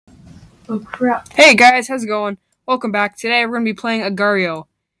Oh crap. Hey guys, how's it going? Welcome back. Today we're going to be playing Agario.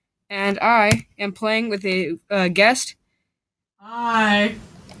 And I am playing with a guest. Hi.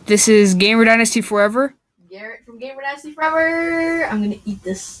 This is Gamerdynasty4ever. Garrett from Gamerdynasty4ever. I'm going to eat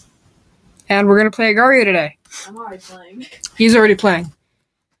this. And we're going to play Agario today. I'm already playing. He's already playing.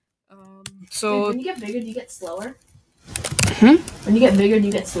 Wait, when you get bigger, do you get slower? Hmm? When you get bigger, do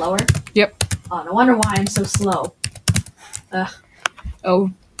you get slower? Yep. Oh, no wonder why I'm so slow. Ugh.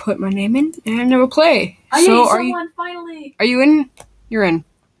 I'll put my name in and I will play. Finally. Are you in? You're in.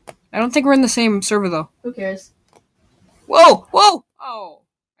 I don't think we're in the same server though. Who cares? Whoa! Whoa! Oh,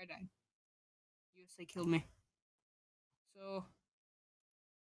 I died. USA killed me. So,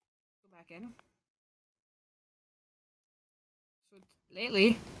 go back in. So,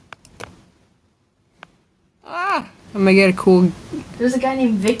 lately... I'm gonna get a cool... There's a guy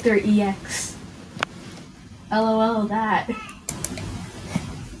named Victor EX. LOL that.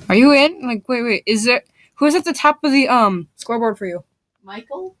 Are you in? Like, wait. Is there... Who's at the top of the, scoreboard for you?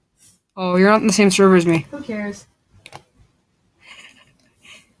 Michael? Oh, you're not in the same server as me. Who cares?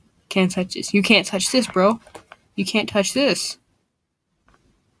 Can't touch this. You can't touch this, bro. You can't touch this.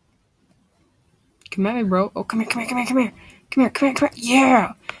 Come at me, bro. Oh, come here.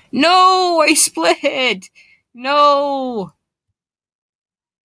 Yeah! No! I split! No!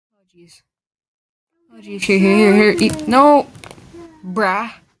 Oh, jeez. Here. Eat. No!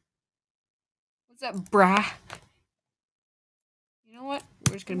 Brah. What's that, brah? You know what?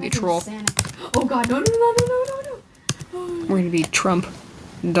 We're just gonna be a troll. Oh god, no. We're gonna be Trump.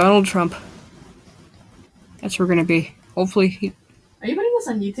 Donald Trump. That's what we're gonna be. Hopefully Are you putting this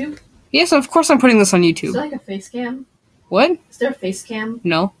on YouTube? Yes, of course I'm putting this on YouTube. Is there like a face cam? What? Is there a face cam?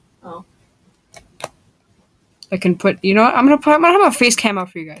 No. Oh. I can put, you know what? I'm gonna have a face cam out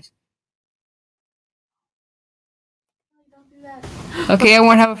for you guys. Don't do that. Okay, I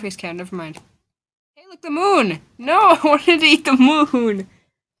won't have a face cam, never mind. Hey, look, the moon! No, I wanted to eat the moon!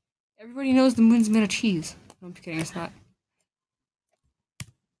 Everybody knows the moon's made of cheese. No, I'm just kidding, it's not.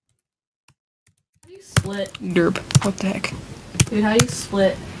 How do you split? Derp. What the heck? Dude, how do you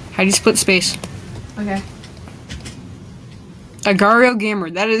split? How do you split space? Okay. Agario Gamer,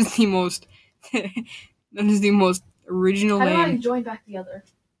 that is the most... that is the most original How name. do I join back together?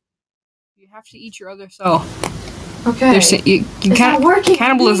 You have to eat your other self. Okay. You can't working.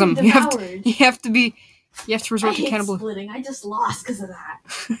 cannibalism. You have to resort to I hate cannibalism. splitting. I just lost because of that.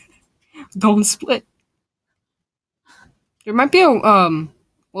 Don't split. There might be a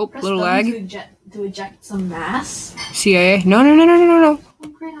Press little W lag. to eject some mass. CIA. No. Oh,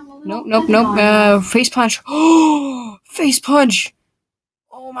 great, I'm a little Nope. Face punch. Oh, face punch.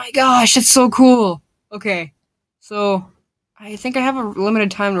 Oh my gosh, that's so cool. Okay, so I think I have a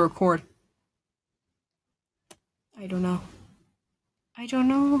limited time to record. I don't know. Jelly! How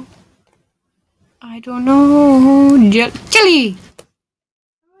do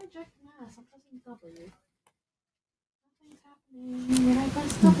I eject mass? I'm pressing W. Nothing's happening when I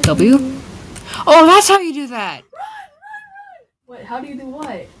press W? Oh, that's how you do that! Run! Wait, how do you do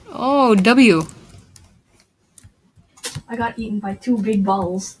what? Oh, W. I got eaten by 2 big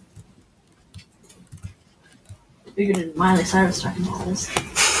balls. Bigger than Miley Cyrus talking balls.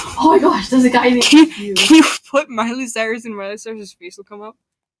 Oh my gosh, there's a guy named FU. Can you put Miley Cyrus and Miley Cyrus's face will come up?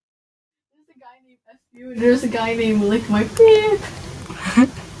 There's a guy named FU and there's a guy named Lick My Pig.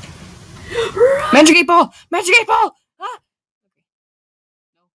 Magic 8 ball! Ah!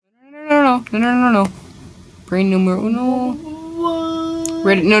 No. Brain numero uno.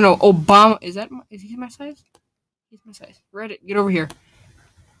 Reddit, no. Obama, is he my size? He's my size. Reddit, get over here.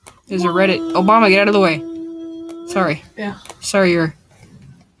 There's a Reddit. Obama, get out of the way. Sorry. Yeah. Sorry, you're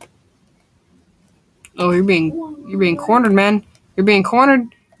being cornered, man. You're being cornered.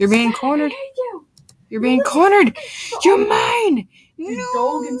 I hate you. You're being cornered. You're mine. Dude, No.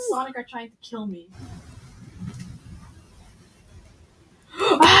 Dog and Sonic are trying to kill me.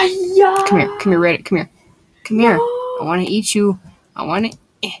 Yeah. Come here, Reddit. Come here. I want to eat you. I want to.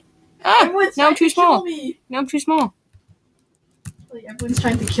 Now I'm too small. Like, everyone's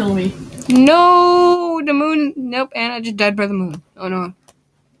trying to kill me. No, the moon. Nope, and I just died by the moon. Oh no.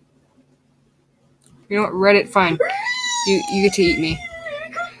 You know what, Reddit? Fine. You get to eat me.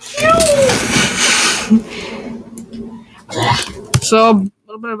 So a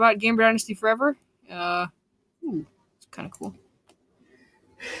little bit about Gamerdynasty4ever. It's kind of cool.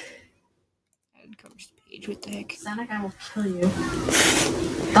 Add covers page. What the heck? Sonic, I will kill you.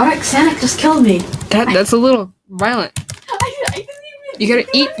 Alright, Sonic just killed me. That's a little violent. I didn't even. You gotta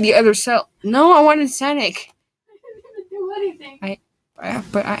eat the other cell. No, I wanted Sonic. I didn't even do anything. Hey,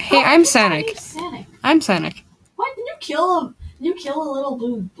 I'm Sonic. Sonic. I'm Sonic. What? Did you kill him? Did you kill a little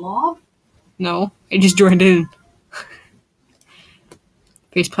blue blob? No, I just joined in.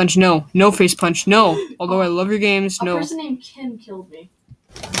 Face punch, no. No face punch, no. Although I love your games, no. A person named Kim killed me.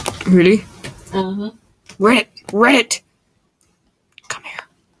 Really? Uh-huh. Reddit! Come here.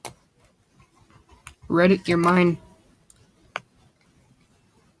 Reddit, you're mine.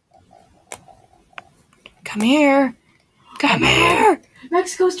 Come here. Come here.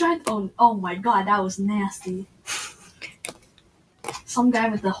 Mexico's trying. Oh my god, that was nasty. Some guy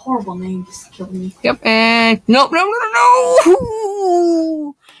with a horrible name just killed me. Yep, and nope, no.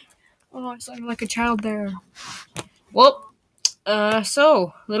 Oh, I sounded like a child there. Well,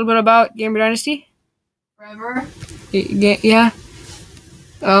 so a little bit about Gamer Dynasty. Forever. Yeah.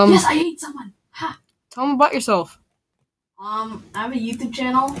 Yes, I hate someone. Ha. Tell them about yourself. I have a YouTube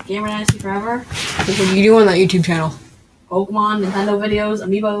channel, Gamerdynasty4ever. What do you do on that YouTube channel? Pokemon, Nintendo videos,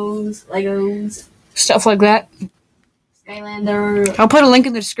 Amiibos, Legos, Stuff like that. Skylander. I'll put a link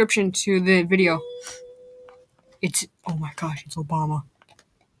in the description to the video. Oh my gosh, it's Obama.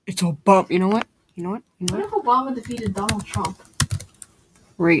 It's Obama. You know what? What if Obama defeated Donald Trump?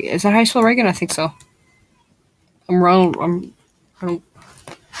 Is that how you spell Reagan? I think so. I'm wrong. I don't.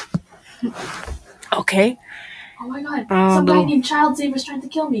 Okay. Oh my god. Some guy named Child Saver is trying to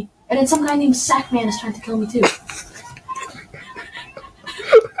kill me. And then some guy named Sackman is trying to kill me too.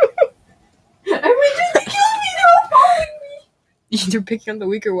 Everyone's trying to kill me. They're all following me. You're picking on the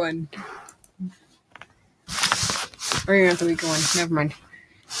weaker one. Or you're not the weaker one. Never mind.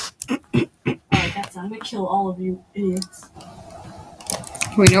 Alright, that's it. I'm gonna kill all of you idiots.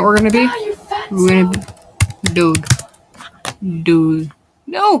 We know what we're gonna be? Ah, you fat We're gonna be. Dude.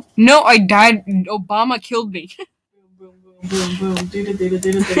 No, I died. Obama killed me.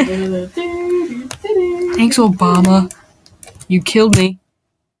 Thanks, Obama. You killed me.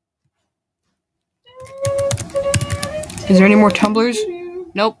 Is there any more tumblers?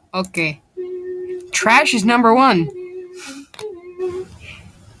 Nope. Okay. Trash is number 1.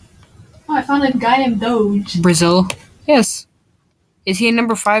 Oh, I found a guy named Doge. Brazil. Yes. Is he in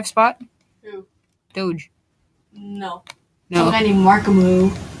number 5 spot? Who? Doge. No. No. Some guy named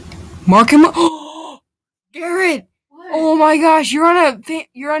Markamu. Markamu? Oh, Garrett! What? Oh my gosh, you're on,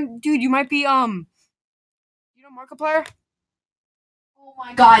 dude, you might be, you know Markiplier? Oh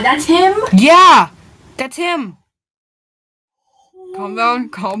my god, that's him? Yeah! That's him! Calm down.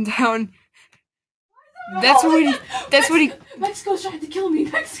 That's what he. Mexico's trying to kill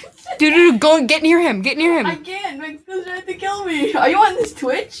me. Dude, go get near him. I can't. Mexico's trying to kill me. Are you on this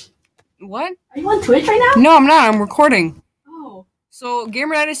Twitch? What? Are you on Twitch right now? No, I'm not. I'm recording. Oh. So,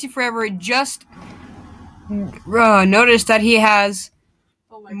 Gamer Dynasty4ever just noticed that he has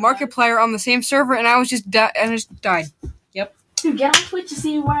Markiplier on the same server, and I just died. Yep. Dude, get on Twitch to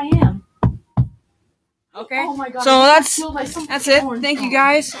see where I am. Okay. Oh my god. So that's it. Thank you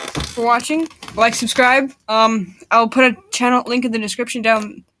guys for watching. Like, subscribe. I'll put a channel link in the description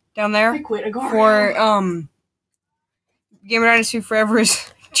down there I quit Agario. for Gamer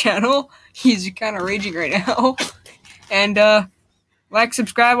Dynasty4ever's channel. He's kind of raging right now. And like,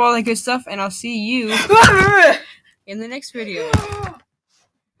 subscribe, all that good stuff, and I'll see you in the next video.